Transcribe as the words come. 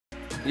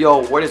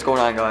Yo, what is going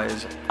on,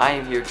 guys? I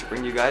am here to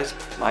bring you guys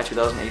my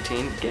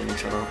 2018 gaming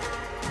setup.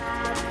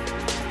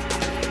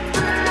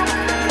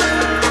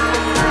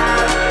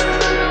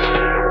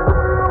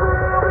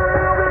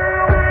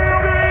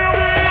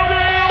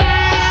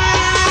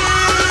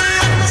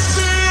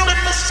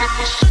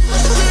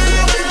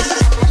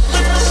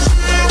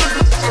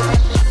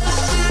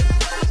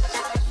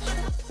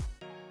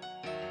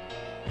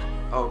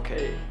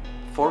 Okay,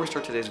 before we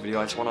start today's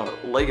video, I just want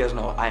to let you guys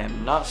know I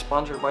am not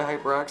sponsored by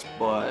HyperX,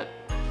 but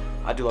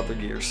I do love their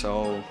gear,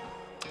 so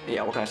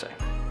yeah, what can I say?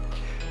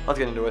 Let's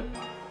get into it.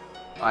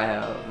 I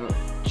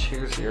have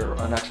chairs here,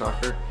 an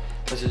X-Rocker.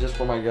 This is just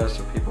for my guests,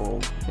 so people,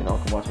 you know,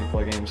 can watch me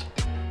play games.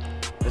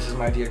 This is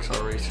my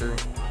DXR racer.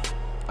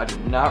 I do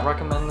not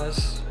recommend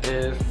this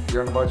if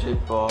you're on a budget,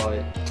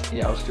 but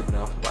yeah, I was stupid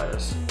enough to buy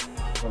this.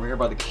 Over here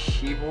by the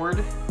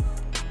keyboard,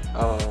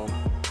 I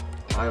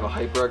have a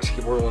HyperX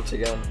keyboard once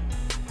again.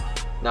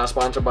 Not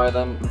sponsored by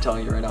them, I'm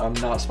telling you right now, I'm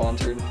not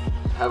sponsored.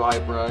 I have a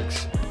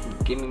HyperX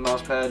gaming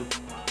mouse pad,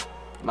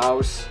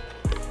 mouse,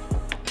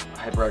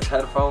 HyperX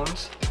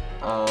headphones.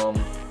 I don't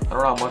know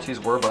how much these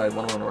were, but I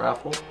won them in a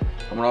raffle.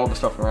 I won all the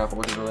stuff in a raffle,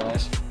 which is really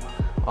nice.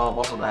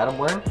 Also the hat I'm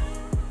wearing.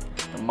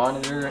 The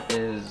monitor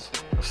is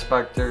a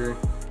Spectre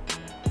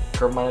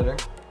curve monitor.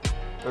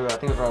 I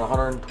think it was around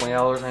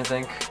 $120, I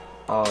think.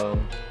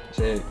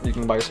 So you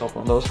can buy yourself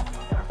one of those.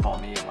 Follow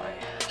me on my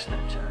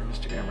Snapchat and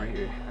Instagram right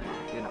here.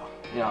 You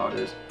know how it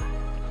is.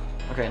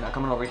 Okay, now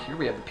coming over here,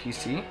 we have the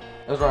PC.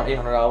 It was around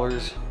 $800.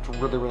 It's a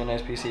really, really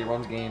nice PC. It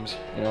runs games.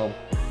 You know,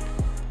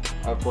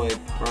 I've played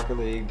Rocket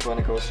League,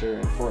 Planet Coaster,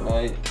 and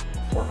Fortnite.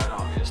 Fortnite,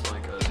 obviously,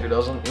 because who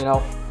doesn't? You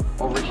know.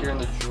 Over here in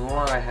the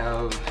drawer, I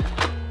have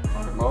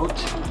a remote.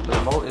 The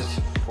remote is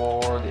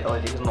for the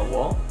LEDs on the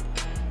wall.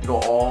 You go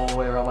all the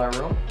way around my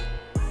room.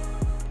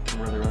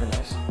 Really, really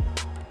nice.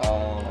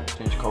 I can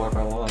change color if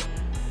I want.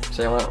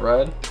 Say I want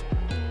red.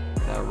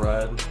 Yeah,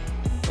 red.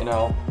 You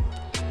know.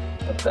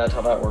 That's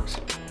how that works.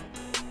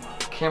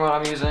 Camera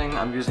I'm using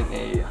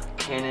a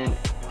Canon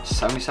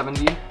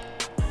 7070.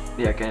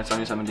 Yeah, Canon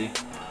 7070.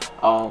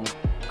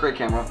 Great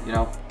camera, you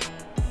know.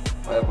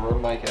 I have a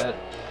Rode mic at.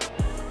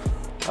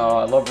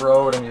 I love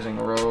Rode. I'm using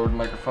a Rode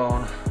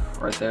microphone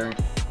right there.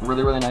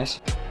 Really, really nice.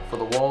 For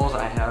the walls,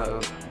 I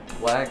have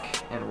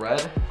black and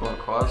red going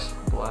across.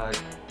 Black,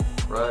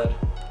 red.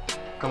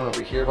 Coming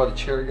over here by the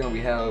chair again,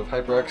 we have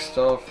HyperX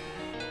stuff.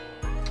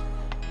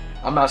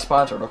 I'm not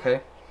sponsored,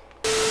 okay?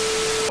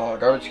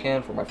 Garbage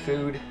can for my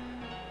food.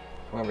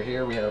 From over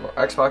here we have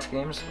our Xbox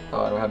games.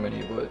 I don't have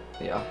many, but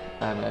yeah,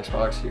 I have an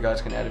Xbox. You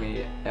guys can add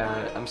me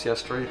at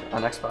MCS Strayth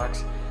on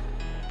Xbox.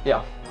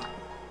 Yeah,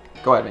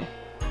 go at me.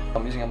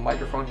 I'm using a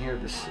microphone here.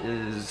 This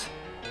is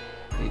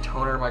a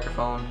toner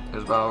microphone. It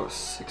was about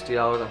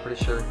 $60, I'm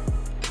pretty sure.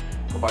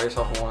 Go buy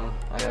yourself one.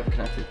 I have it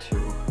connected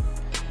to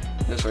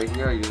this right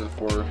here. I use it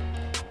for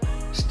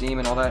Steam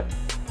and all that.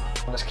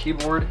 On this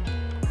keyboard,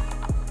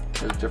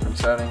 there's different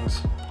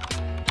settings.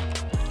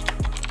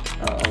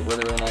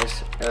 Really, really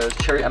nice.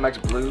 Cherry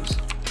MX Blues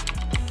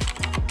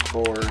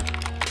for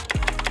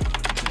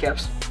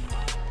keycaps.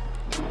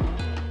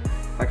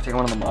 If I can take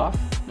one of them off,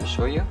 I'll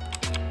show you.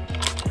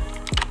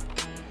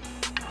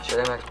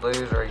 Cherry MX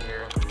Blues right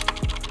here.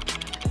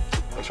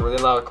 Makes a really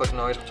loud click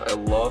noise, which I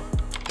love.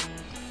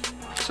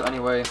 So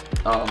anyway,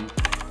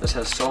 this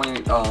has so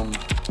many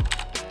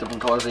different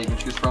colors that you can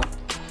choose from.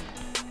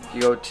 If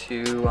you go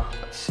to,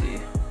 let's see,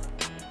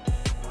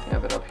 I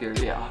have it up here,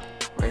 yeah,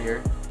 right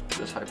here.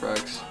 This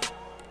HyperX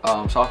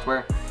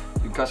software.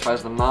 You can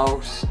customize the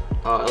mouse,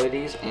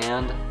 LEDs,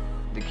 and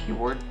the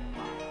keyboard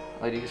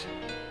LEDs,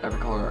 every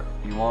color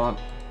you want.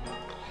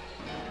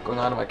 Going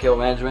on to my cable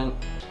management,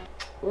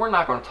 we're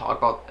not going to talk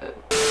about it.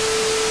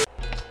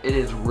 It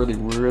is really,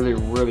 really,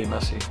 really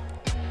messy.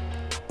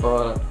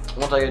 But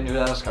once I get a new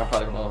desk, I'm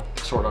probably going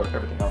to sort out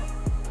everything out.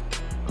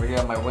 Over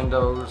here, my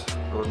windows,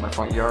 go to my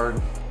front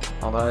yard,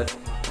 all that,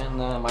 and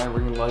then my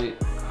ring light,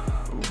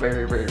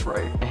 very, very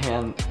bright.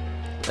 And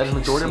that's the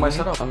majority of my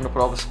setup. I'm gonna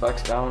put all the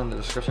specs down in the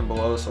description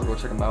below, so go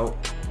check them out.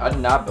 I did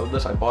not build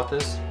this, I bought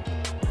this,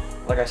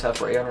 like I said,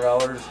 for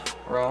 $800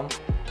 around.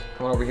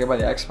 Coming over here by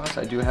the Xbox,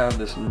 I do have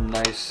this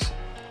nice,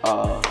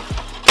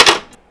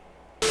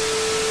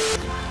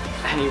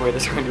 Anyway,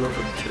 this is gonna do it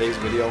for today's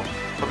video.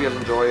 Hope you guys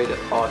enjoyed. If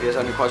you guys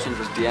have any questions,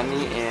 just DM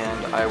me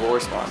and I will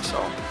respond. So,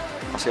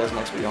 I'll see you guys in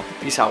the next video.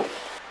 Peace out.